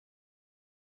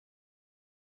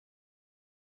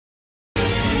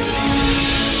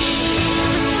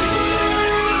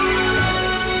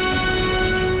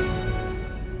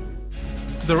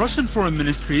Russian Foreign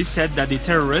Ministry said that the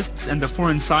terrorists and the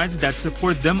foreign sides that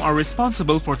support them are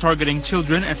responsible for targeting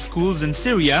children at schools in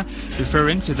Syria,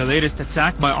 referring to the latest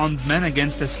attack by armed men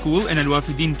against a school in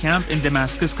al-Wafidin camp in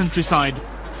Damascus countryside.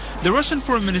 The Russian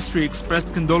Foreign Ministry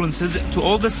expressed condolences to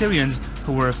all the Syrians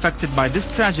who were affected by this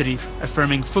tragedy,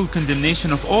 affirming full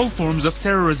condemnation of all forms of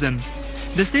terrorism.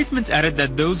 The statement added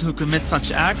that those who commit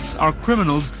such acts are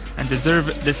criminals and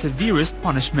deserve the severest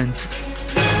punishment.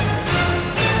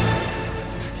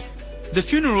 The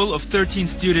funeral of 13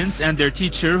 students and their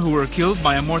teacher who were killed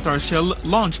by a mortar shell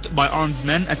launched by armed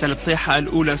men at al-Qiha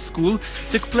al-Ula school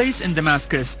took place in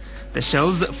Damascus. The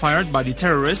shells fired by the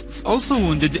terrorists also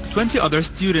wounded 20 other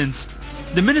students.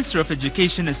 The Minister of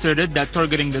Education asserted that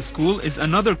targeting the school is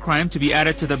another crime to be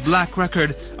added to the black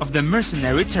record of the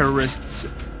mercenary terrorists.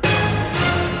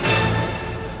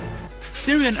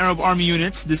 Syrian Arab Army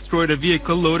units destroyed a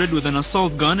vehicle loaded with an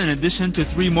assault gun in addition to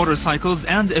 3 motorcycles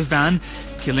and a van,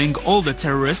 killing all the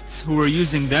terrorists who were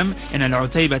using them in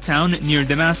Al-Utayba town near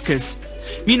Damascus.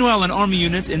 Meanwhile, an army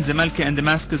unit in Zamalka and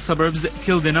Damascus suburbs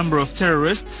killed a number of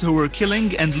terrorists who were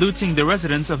killing and looting the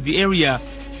residents of the area.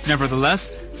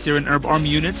 Nevertheless, Syrian Arab Army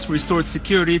units restored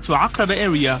security to Aqraba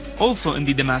area, also in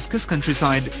the Damascus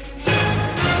countryside.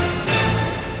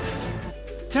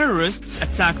 Terrorists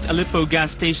attacked Aleppo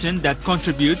gas station that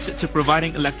contributes to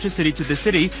providing electricity to the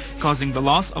city, causing the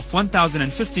loss of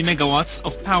 1,050 megawatts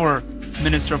of power.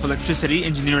 Minister of Electricity,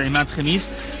 Engineer Imad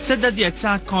Khamis, said that the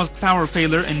attack caused power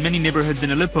failure in many neighborhoods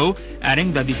in Aleppo,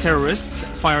 adding that the terrorists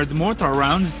fired mortar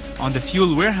rounds on the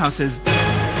fuel warehouses.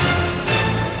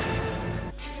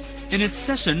 In its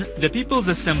session, the People's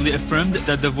Assembly affirmed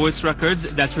that the voice records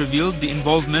that revealed the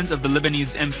involvement of the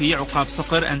Lebanese MP Uqab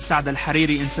Saqr and Saad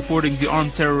al-Hariri in supporting the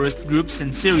armed terrorist groups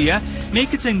in Syria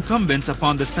make it incumbent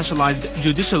upon the specialized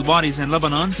judicial bodies in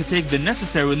Lebanon to take the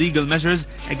necessary legal measures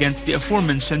against the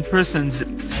aforementioned persons.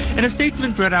 In a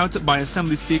statement read out by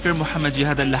Assembly Speaker Muhammad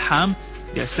Jihad al-Laham,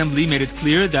 the Assembly made it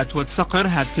clear that what Saqr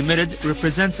had committed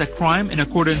represents a crime in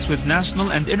accordance with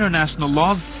national and international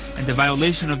laws and a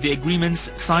violation of the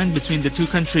agreements signed between the two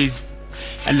countries.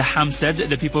 Al-Laham said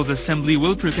the People's Assembly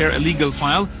will prepare a legal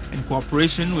file in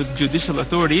cooperation with judicial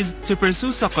authorities to pursue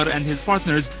Saqr and his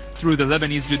partners through the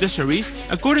Lebanese judiciary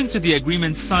according to the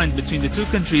agreements signed between the two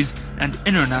countries and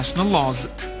international laws.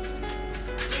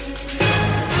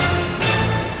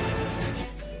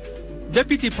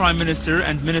 Deputy Prime Minister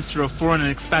and Minister of Foreign and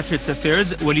Expatriates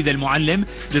Affairs Walid al-Muallim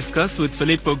discussed with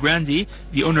Filippo Grandi,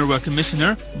 the UNRWA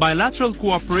Commissioner, bilateral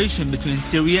cooperation between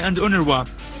Syria and UNRWA.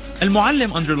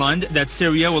 Al-Muallim underlined that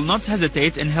Syria will not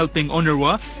hesitate in helping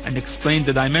UNRWA and explained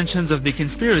the dimensions of the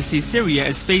conspiracy Syria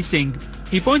is facing.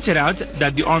 He pointed out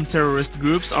that the armed terrorist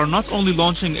groups are not only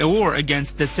launching a war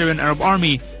against the Syrian Arab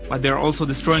Army, but they are also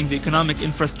destroying the economic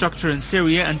infrastructure in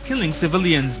Syria and killing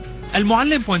civilians.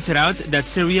 Al-Muallim pointed out that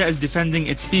Syria is defending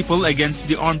its people against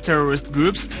the armed terrorist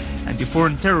groups and the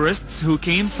foreign terrorists who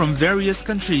came from various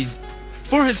countries.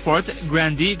 For his part,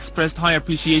 Grandi expressed high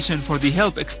appreciation for the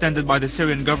help extended by the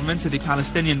Syrian government to the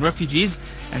Palestinian refugees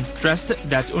and stressed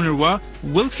that UNRWA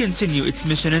will continue its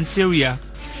mission in Syria.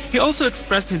 He also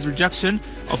expressed his rejection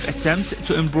of attempts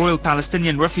to embroil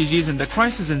Palestinian refugees in the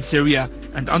crisis in Syria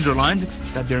and underlined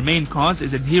that their main cause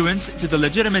is adherence to the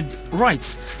legitimate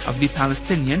rights of the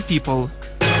Palestinian people.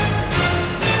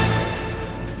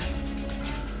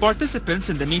 Participants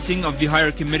in the meeting of the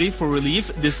Higher Committee for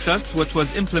Relief discussed what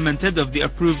was implemented of the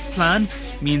approved plan,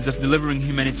 means of delivering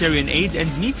humanitarian aid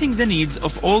and meeting the needs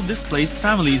of all displaced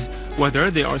families,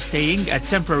 whether they are staying at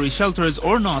temporary shelters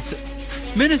or not.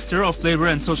 Minister of Labour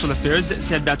and Social Affairs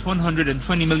said that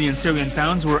 120 million Syrian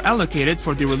pounds were allocated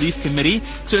for the Relief Committee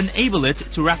to enable it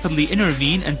to rapidly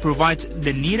intervene and provide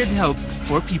the needed help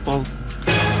for people.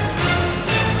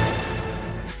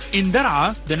 In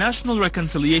Dar'a, the National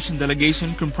Reconciliation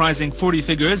Delegation comprising 40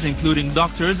 figures including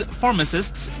doctors,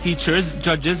 pharmacists, teachers,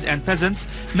 judges and peasants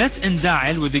met in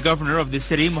Da'il with the governor of the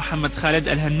city, Muhammad Khalid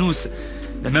al-Hannous.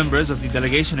 The members of the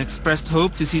delegation expressed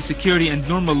hope to see security and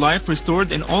normal life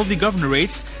restored in all the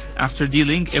governorates after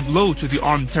dealing a blow to the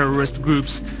armed terrorist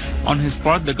groups. On his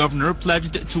part, the governor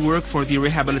pledged to work for the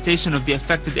rehabilitation of the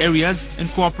affected areas in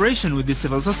cooperation with the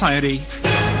civil society.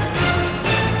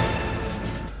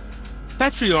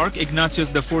 Patriarch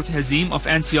Ignatius IV Hazim of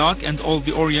Antioch and all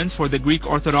the Orient for the Greek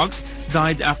Orthodox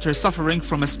died after suffering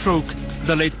from a stroke.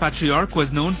 The late Patriarch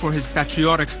was known for his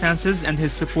patriotic stances and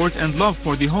his support and love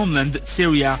for the homeland,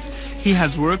 Syria. He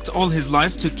has worked all his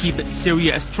life to keep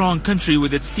Syria a strong country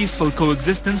with its peaceful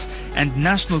coexistence and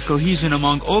national cohesion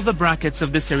among all the brackets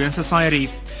of the Syrian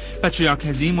society. Patriarch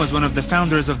Hazim was one of the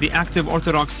founders of the active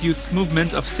Orthodox Youths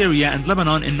Movement of Syria and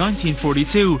Lebanon in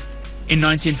 1942. In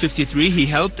 1953, he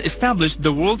helped establish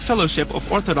the World Fellowship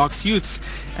of Orthodox Youths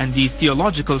and the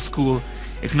Theological School.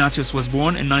 Ignatius was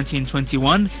born in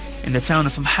 1921 in the town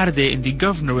of Mharde in the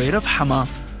governorate of Hama.